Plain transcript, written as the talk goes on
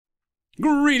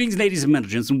Greetings, ladies and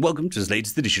gentlemen, and welcome to this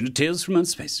latest edition of Tales from Outer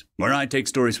Space, where I take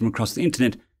stories from across the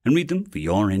internet and read them for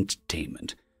your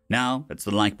entertainment. Now, it's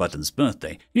the like button's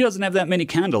birthday. He doesn't have that many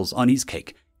candles on his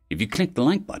cake. If you click the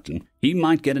like button, he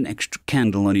might get an extra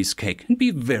candle on his cake and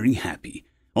be very happy.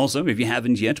 Also, if you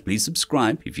haven't yet, please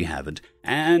subscribe if you haven't,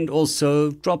 and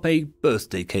also drop a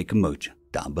birthday cake emoji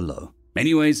down below.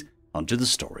 Anyways, onto the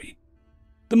story.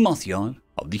 The MothYard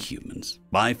of the Humans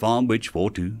by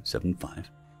FarmWitch4275.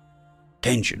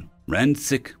 Tension ran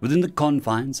thick within the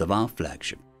confines of our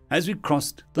flagship as we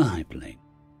crossed the hyperlane,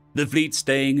 the fleet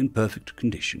staying in perfect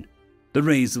condition, the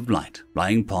rays of light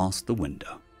flying past the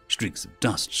window, streaks of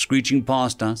dust screeching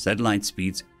past us at light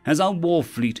speeds as our war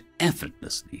fleet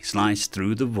effortlessly sliced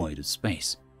through the void of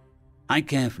space. I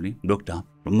carefully looked up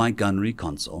from my gunnery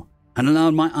console and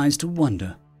allowed my eyes to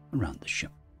wander around the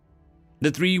ship. The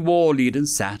three war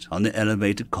leaders sat on the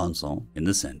elevated console in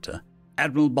the center.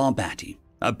 Admiral Barbati,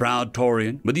 a proud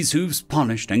Taurian with his hooves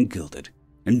polished and gilded.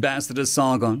 Ambassador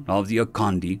Sargon of the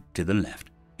Okondi to the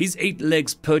left, his 8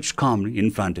 legs perched calmly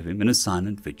in front of him in a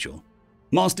silent vigil.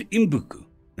 Master Imbuku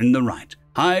in the right,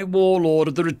 High Warlord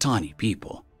of the Ritani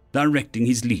people, directing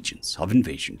his legions of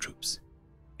invasion troops.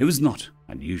 It was not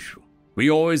unusual. We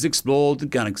always explored the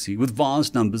galaxy with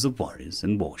vast numbers of warriors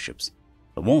and warships.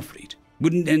 The war fleet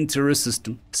wouldn't enter a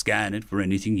system, scan it for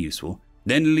anything useful,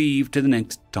 then leave to the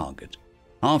next target.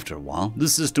 After a while, the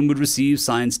system would receive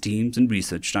science teams and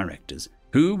research directors,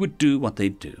 who would do what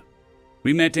they'd do.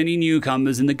 We met any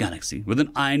newcomers in the galaxy with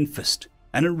an iron fist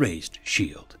and a raised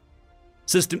shield.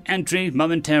 "System entry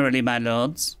momentarily, my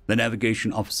lords," the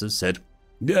navigation officer said.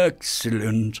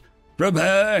 "Excellent.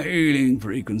 Prepare healing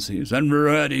frequencies and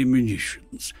ready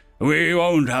munitions. We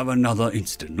won't have another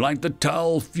incident like the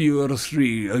Tal Fur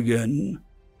 3 again,"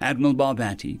 Admiral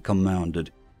Barbati commanded,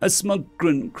 a smug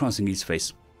grin crossing his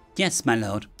face. "Yes, my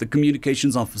lord," the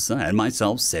communications officer and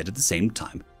myself said at the same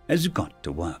time as we got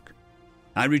to work.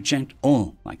 I rechecked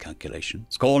all my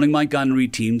calculations, calling my gunnery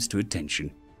teams to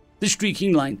attention. The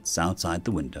streaking lights outside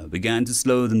the window began to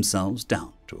slow themselves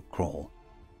down to a crawl.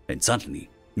 Then suddenly,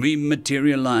 we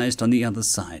materialized on the other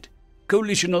side.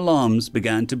 Coalition alarms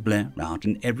began to blare out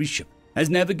in every ship as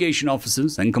navigation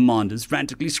officers and commanders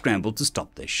frantically scrambled to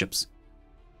stop their ships.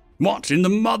 "What in the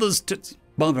mother's tits?"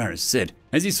 Barbaris said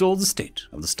as he saw the state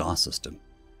of the star system.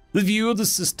 The view of the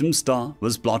system star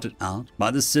was blotted out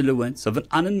by the silhouettes of an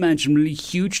unimaginably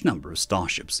huge number of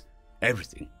starships,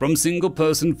 everything from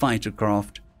single-person fighter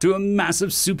craft to a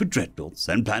massive super dreadnoughts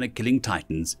and planet-killing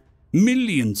titans.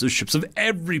 Millions of ships of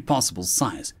every possible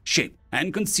size, shape,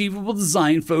 and conceivable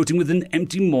design floating within an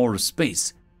empty maw of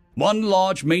space. One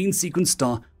large main sequence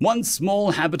star, one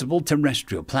small habitable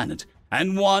terrestrial planet,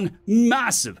 and one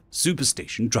massive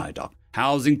superstation dry dock,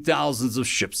 housing thousands of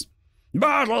ships.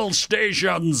 "Battle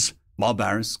stations!"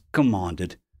 Barbaris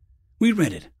commanded. We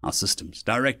readied our systems,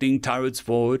 directing turrets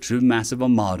forward to a massive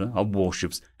armada of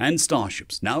warships and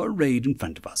starships now arrayed in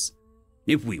front of us.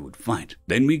 If we would fight,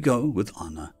 then we go with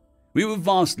honor. We were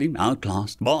vastly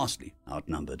outclassed, vastly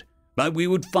outnumbered, but we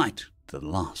would fight to the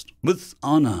last, with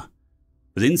honor.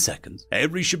 Within seconds,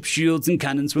 every ship's shields and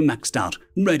cannons were maxed out,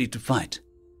 ready to fight.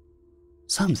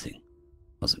 Something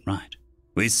wasn't right.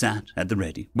 We sat at the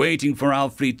ready, waiting for our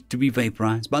fleet to be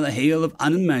vaporized by the hail of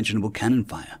unimaginable cannon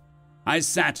fire. I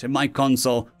sat at my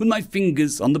console with my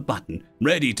fingers on the button,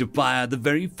 ready to fire the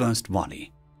very first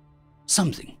volley.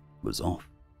 Something was off.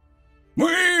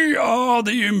 "We are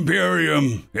the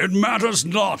Imperium. It matters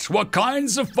not what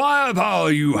kinds of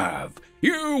firepower you have.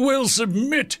 You will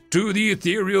submit to the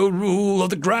ethereal rule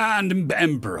of the Grand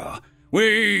Emperor.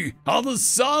 We are the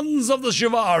sons of the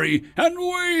Shivari, and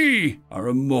we are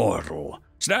immortal.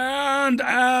 Stand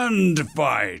and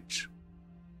fight."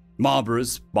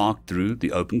 Barbarous barked through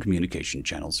the open communication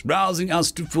channels, rousing us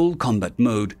to full combat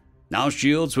mode. Our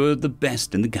shields were the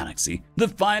best in the galaxy, the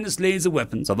finest laser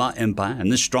weapons of our empire and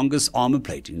the strongest armor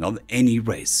plating of any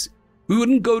race. We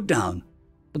wouldn't go down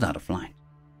without a fight.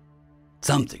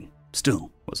 Something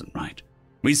still wasn't right.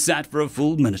 We sat for a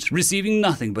full minute, receiving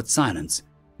nothing but silence.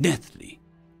 Deathly,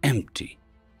 empty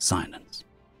silence.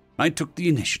 I took the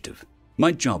initiative.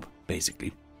 My job,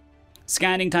 basically.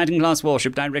 "Scanning Titan-class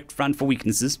warship direct front for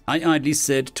weaknesses," I idly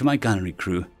said to my gunnery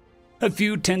crew. A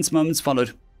few tense moments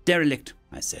followed. "Derelict,"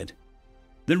 I said.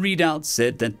 The readout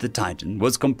said that the Titan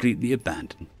was completely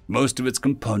abandoned. Most of its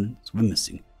components were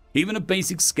missing. Even a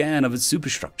basic scan of its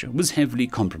superstructure was heavily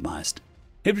compromised.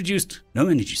 It produced no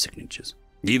energy signatures.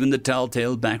 Even the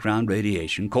telltale background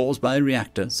radiation caused by a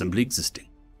reactor simply existing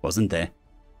wasn't there.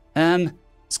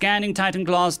 Scanning Titan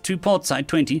class to port side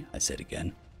 20, I said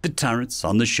again. The turrets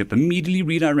on the ship immediately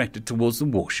redirected towards the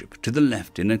warship to the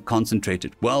left in a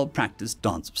concentrated, well-practiced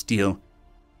dance of steel.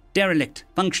 "Derelict,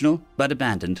 functional, but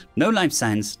abandoned. No life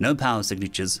signs, no power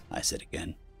signatures," I said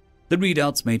again. The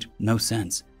readouts made no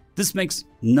sense. This makes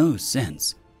no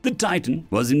sense. The Titan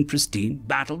was in pristine,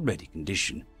 battle-ready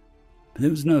condition, but there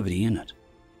was nobody in it.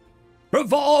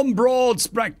 "Perform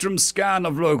broad-spectrum scan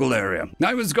of local area.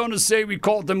 I was going to say we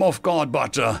caught them off guard,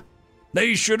 but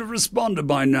they should have responded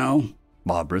by now,"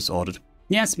 Barbarous ordered.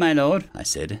 "Yes, my lord," I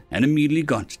said, and immediately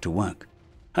got to work.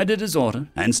 I did his order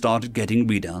and started getting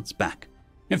readouts back.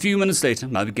 A few minutes later,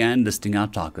 I began listing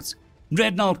out targets.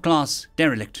 Dreadnought class,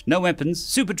 derelict, no weapons.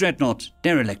 Super Dreadnought,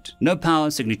 derelict, no power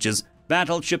signatures.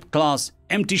 Battleship class,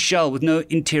 empty shell with no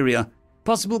interior.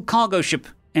 Possible cargo ship,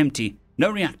 empty. No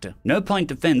reactor, no point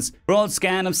defense. Broad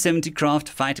scan of 70 craft,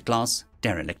 fighter class,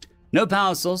 derelict. No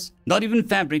power source, not even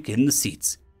fabric in the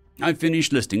seats. I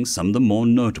finished listing some of the more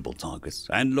notable targets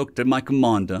and looked at my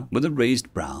commander with a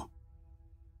raised brow.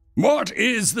 "What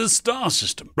is the star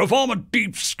system? Perform a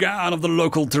deep scan of the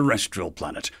local terrestrial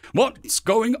planet. What's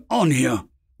going on here?"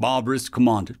 Barbarous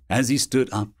commanded as he stood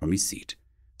up from his seat.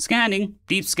 "Scanning.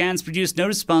 Deep scans produced no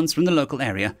response from the local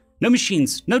area. No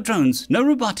machines, no drones, no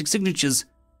robotic signatures."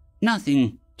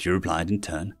 "Nothing," she replied in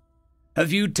turn. A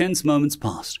few tense moments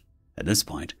passed. At this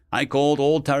point, I called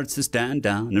all turrets to stand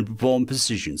down and perform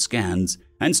precision scans,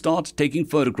 and start taking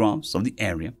photographs of the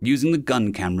area using the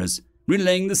gun cameras,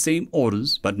 relaying the same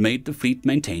orders but made the fleet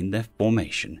maintain their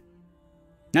formation.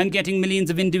 "I'm getting millions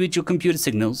of individual computer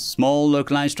signals, small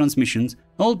localized transmissions,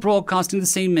 all broadcasting the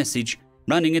same message,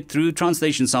 running it through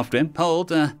translation software.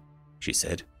 Hold, she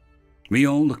said. We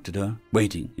all looked at her,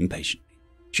 waiting impatiently.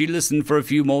 She listened for a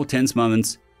few more tense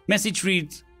moments. Message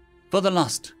reads, "For the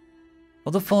lost,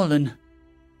 for the fallen,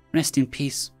 rest in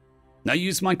peace." I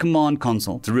used my command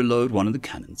console to reload one of the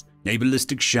cannons, a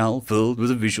ballistic shell filled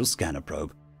with a visual scanner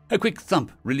probe. A quick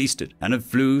thump released it, and it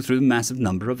flew through a massive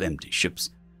number of empty ships,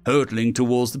 hurtling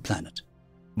towards the planet.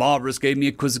 Barbarous gave me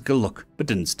a quizzical look, but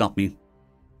didn't stop me.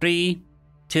 3,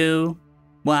 2,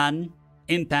 1,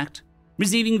 impact.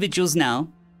 Receiving visuals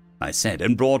now, I said,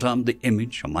 and brought up the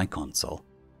image on my console.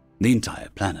 The entire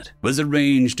planet was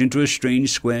arranged into a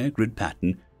strange square grid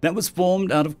pattern that was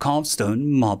formed out of carved stone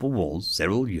and marble walls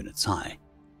several units high.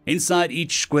 Inside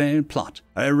each square plot,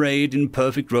 arrayed in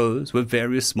perfect rows, were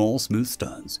various small smooth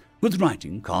stones with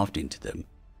writing carved into them,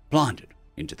 planted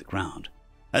into the ground.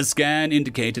 A scan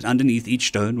indicated underneath each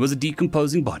stone was a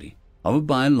decomposing body of a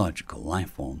biological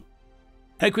life form.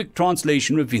 A quick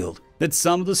translation revealed that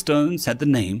some of the stones had the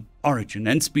name, origin,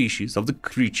 and species of the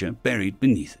creature buried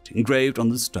beneath it engraved on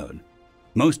the stone.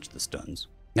 Most of the stones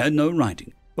had no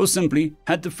writing, or simply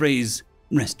had the phrase,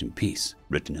 "Rest in peace,"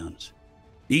 written on it.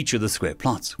 Each of the square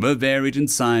plots were varied in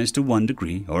size to one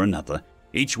degree or another.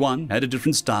 Each one had a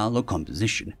different style or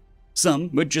composition. Some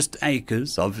were just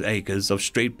acres of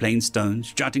straight plain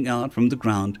stones jutting out from the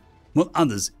ground, while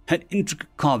others had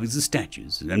intricate carvings of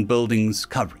statues and buildings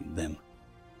covering them.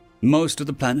 Most of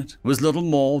the planet was little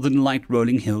more than light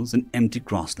rolling hills and empty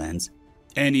grasslands.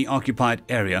 Any occupied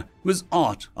area was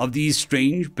art of these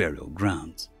strange burial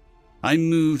grounds. I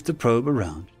moved the probe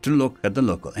around to look at the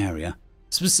local area,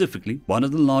 specifically one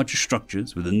of the larger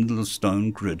structures within the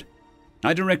stone grid.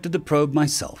 I directed the probe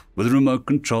myself with remote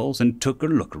controls and took a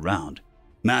look around.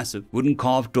 Massive wooden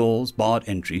carved doors barred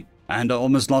entry, and I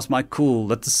almost lost my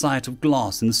cool at the sight of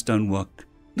glass in the stonework.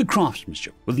 The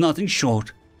craftsmanship was nothing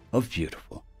short of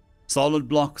beautiful. Solid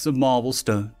blocks of marble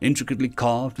stone, intricately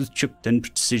carved with chipped and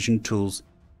precision tools.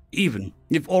 Even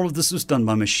if all of this was done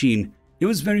by machine, it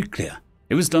was very clear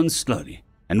it was done slowly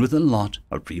and with a lot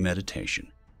of premeditation,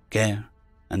 care,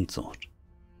 and thought.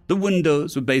 The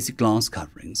windows were basic glass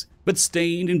coverings, but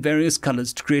stained in various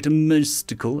colors to create a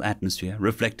mystical atmosphere,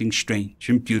 reflecting strange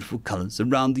and beautiful colors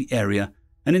around the area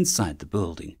and inside the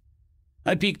building.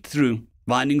 I peeked through,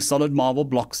 finding solid marble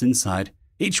blocks inside,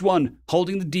 each one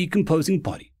holding the decomposing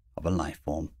body of a life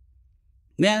form.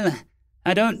 Well,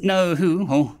 I don't know who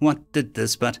or what did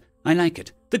this, but I like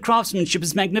it. The craftsmanship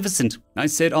is magnificent, I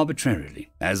said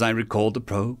arbitrarily, as I recalled the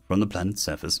probe from the planet's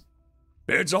surface.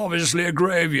 It's obviously a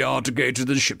graveyard to gauge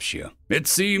the ships here. It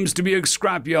seems to be a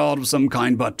scrapyard of some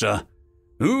kind, but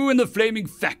who in the flaming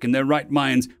feck in their right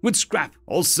minds would scrap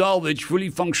or salvage fully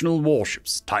functional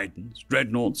warships, titans,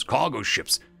 dreadnoughts, cargo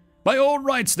ships? By all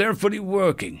rights, they're fully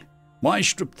working. Why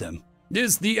strip them?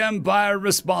 Is the Empire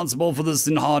responsible for this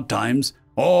in hard times,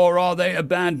 or are they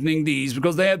abandoning these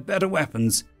because they have better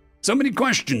weapons? So many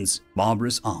questions,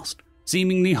 Barbarous asked,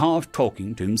 seemingly half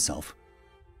talking to himself.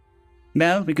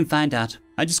 Well, we can find out.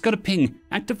 I just got a ping.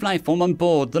 Active life form on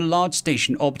board the large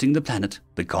station orbiting the planet,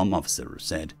 the comm officer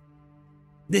said.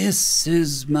 This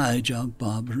is my job,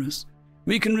 Barbarous.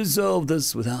 We can resolve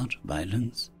this without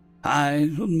violence. I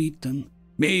will meet them.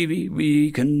 Maybe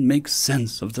we can make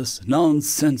sense of this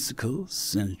nonsensical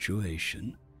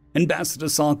situation. Ambassador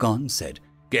Sargon said,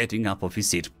 getting up off his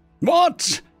seat.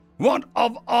 What? What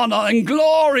of honor and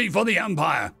glory for the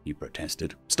Empire? He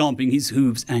protested, stomping his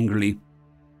hooves angrily.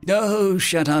 Oh,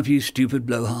 shut up, you stupid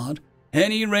blowhard.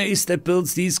 Any race that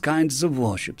builds these kinds of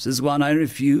warships is one I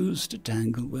refuse to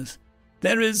tangle with.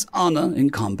 There is honor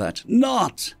in combat,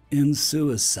 not in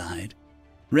suicide.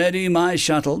 Ready my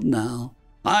shuttle now.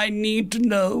 I need to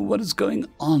know what is going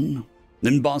on.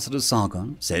 Ambassador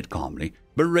Sargon said calmly,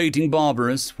 berating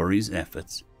Barbarous for his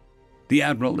efforts. The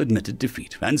Admiral admitted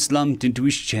defeat and slumped into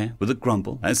his chair with a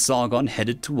grumble as Sargon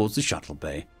headed towards the shuttle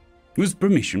bay. With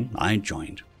permission, I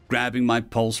joined, grabbing my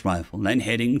pulse rifle and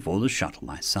heading for the shuttle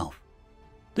myself.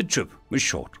 The trip was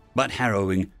short, but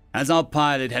harrowing, as our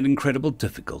pilot had incredible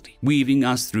difficulty weaving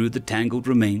us through the tangled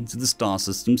remains of the Star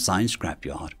System science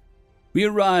scrapyard. We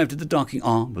arrived at the docking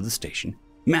arm of the station,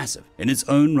 massive in its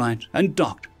own right, and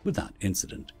docked without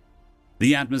incident.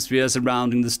 The atmosphere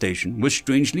surrounding the station was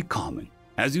strangely calming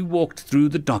as we walked through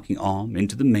the docking arm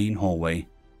into the main hallway.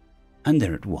 And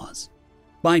there it was.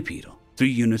 Bipedal, 3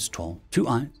 units tall, 2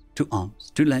 eyes, 2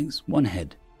 arms, 2 legs, 1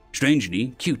 head.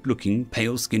 Strangely cute-looking,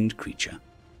 pale-skinned creature.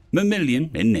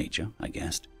 Mammalian in nature, I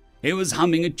guessed. It was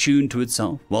humming a tune to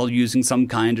itself while using some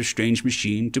kind of strange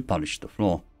machine to polish the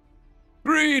floor.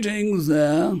 Greetings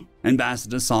there,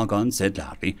 Ambassador Sargon said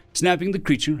loudly, snapping the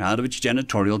creature out of its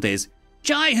janitorial daze.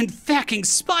 Giant fucking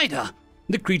spider!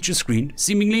 The creature screamed,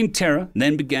 seemingly in terror,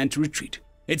 then began to retreat.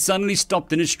 It suddenly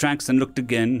stopped in its tracks and looked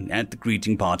again at the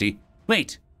greeting party.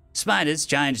 Wait, spiders,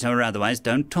 giants or otherwise,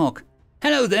 don't talk.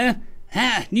 Hello there!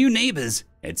 New neighbors,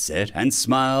 it said, and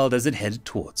smiled as it headed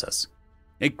towards us.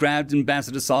 It grabbed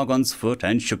Ambassador Sargon's foot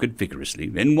and shook it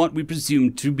vigorously in what we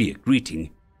presumed to be a greeting,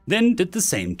 then did the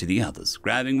same to the others,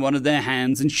 grabbing one of their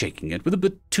hands and shaking it with a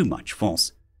bit too much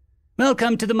force.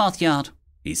 Welcome to the MothYard,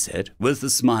 he said, with a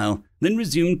smile, then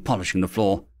resumed polishing the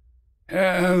floor.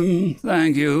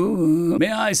 Thank you.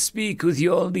 May I speak with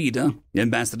your leader?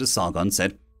 Ambassador Sargon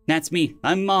said. That's me.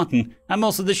 I'm Martin. I'm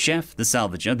also the chef, the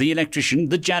salvager, the electrician,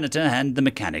 the janitor, and the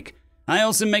mechanic. I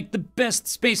also make the best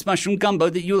space mushroom gumbo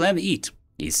that you'll ever eat,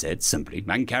 he said simply,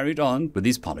 and carried on with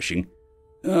his polishing.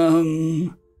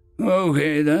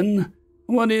 Okay then.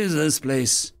 What is this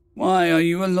place? Why are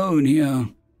you alone here?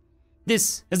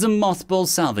 This is a mothball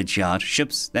salvage yard.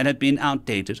 Ships that have been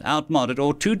outdated, outmodded,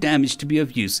 or too damaged to be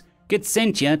of use get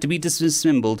sent here to be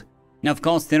disassembled. Of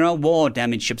course, there are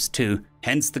war-damaged ships too,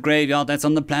 hence the graveyard that's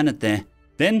on the planet there.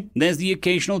 Then there's the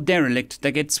occasional derelict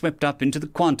that gets swept up into the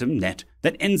quantum net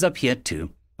that ends up here too.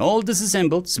 All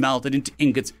disassembled, smelted into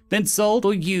ingots, then sold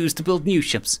or used to build new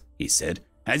ships, he said,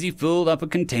 as he filled up a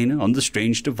container on the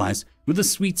strange device with a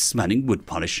sweet-smelling wood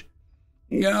polish.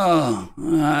 Oh,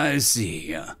 I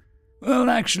see. Well,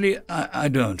 actually, I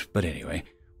don't, but anyway.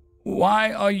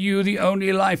 Why are you the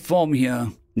only life form here?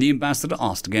 The ambassador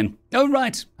asked again. Oh,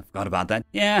 right. I forgot about that.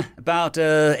 Yeah, about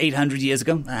 800 years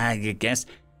ago, I guess.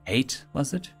 8,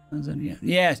 was it?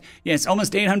 Yes,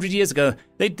 almost 800 years ago.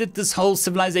 They did this whole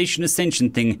civilization ascension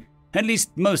thing. At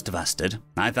least most of us did.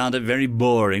 I found it very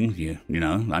boring, you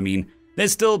know. I mean,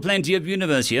 there's still plenty of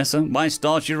universe here, so why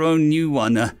start your own new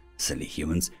one? Silly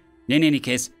humans. In any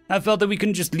case, I felt that we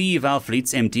couldn't just leave our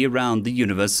fleets empty around the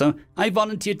universe, so I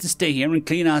volunteered to stay here and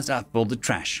clean out up all the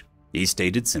trash, he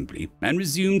stated simply, and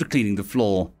resumed cleaning the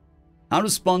floor. Our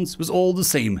response was all the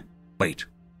same. Wait,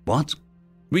 what?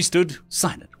 We stood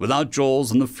silent, with our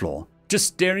jaws on the floor, just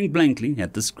staring blankly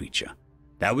at this creature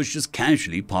that was just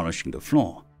casually polishing the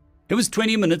floor. It was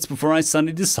 20 minutes before I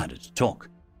suddenly decided to talk.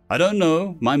 I don't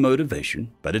know my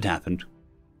motivation, but it happened.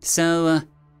 So,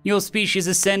 your species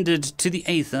ascended to the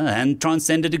aether and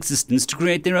transcended existence to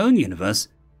create their own universe.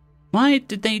 Why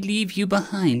did they leave you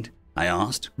behind? I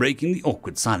asked, breaking the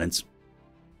awkward silence.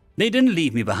 They didn't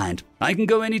leave me behind. I can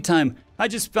go anytime. I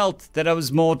just felt that I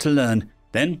was more to learn.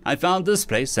 Then I found this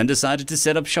place and decided to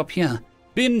set up shop here.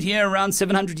 Been here around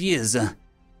 700 years.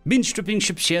 Been stripping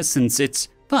ships here since. It's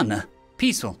fun,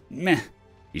 peaceful. Meh.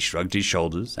 He shrugged his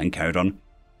shoulders and carried on.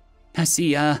 I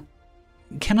see,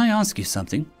 can I ask you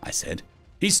something? I said.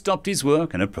 He stopped his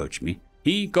work and approached me.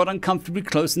 He got uncomfortably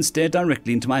close and stared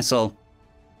directly into my soul.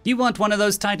 You want one of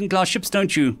those Titan class ships,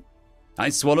 don't you? I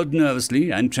swallowed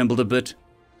nervously and trembled a bit.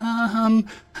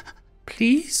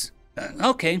 Please?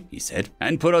 Okay, he said,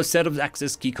 and put a set of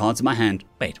access key cards in my hand.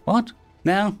 Wait, what?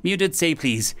 Now, you did say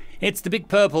please. It's the big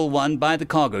purple one by the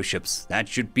cargo ships. That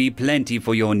should be plenty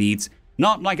for your needs.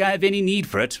 Not like I have any need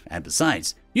for it, and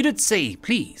besides, you did say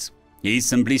please. He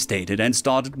simply stated and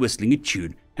started whistling a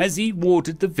tune as he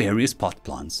watered the various pot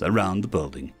plants around the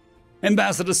building.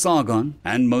 Ambassador Sargon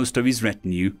and most of his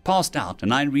retinue passed out,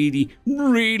 and I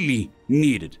really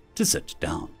needed to sit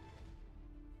down.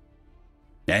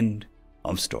 End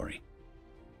of story.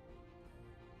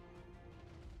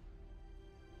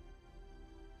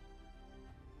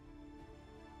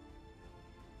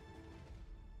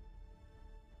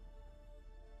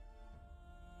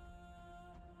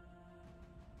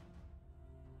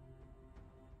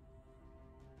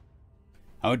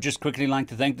 I would just quickly like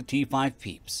to thank the T5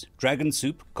 peeps: Dragon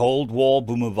Soup, Cold War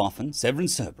Boomerwaffen, Severin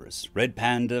Cerberus, Red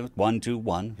Panda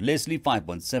 121, Leslie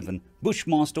 517,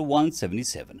 Bushmaster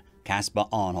 177, Caspar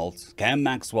Arnholt, Cam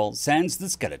Maxwell, Sans the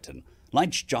Skeleton,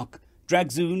 Lightjock,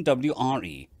 Dragzoon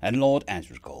WRE, and Lord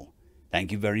Azrakal.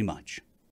 Thank you very much.